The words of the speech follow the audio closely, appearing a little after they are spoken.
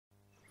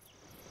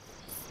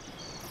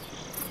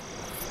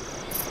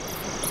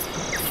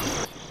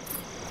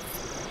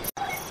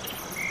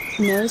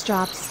Nose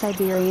drops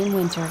Siberian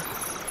winter.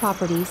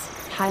 Properties: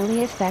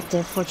 highly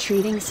effective for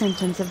treating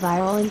symptoms of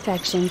viral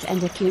infections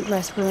and acute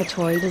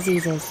respiratory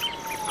diseases.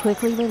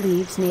 Quickly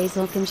relieves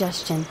nasal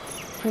congestion.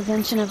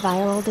 Prevention of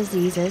viral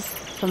diseases,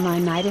 from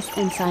rhinitis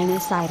and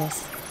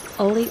sinusitis.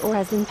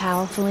 Oleoresin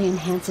powerfully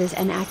enhances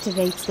and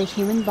activates the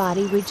human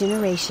body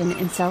regeneration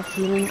and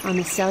self-healing on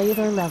a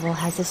cellular level,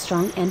 has a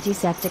strong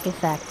antiseptic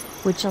effect,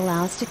 which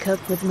allows to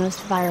cope with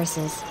most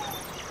viruses.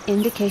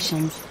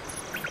 Indications: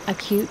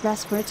 acute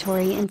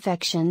respiratory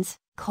infections,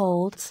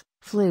 colds,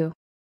 flu.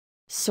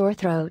 Sore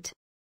throat.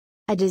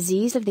 A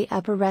disease of the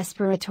upper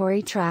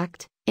respiratory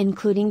tract,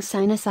 including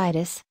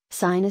sinusitis,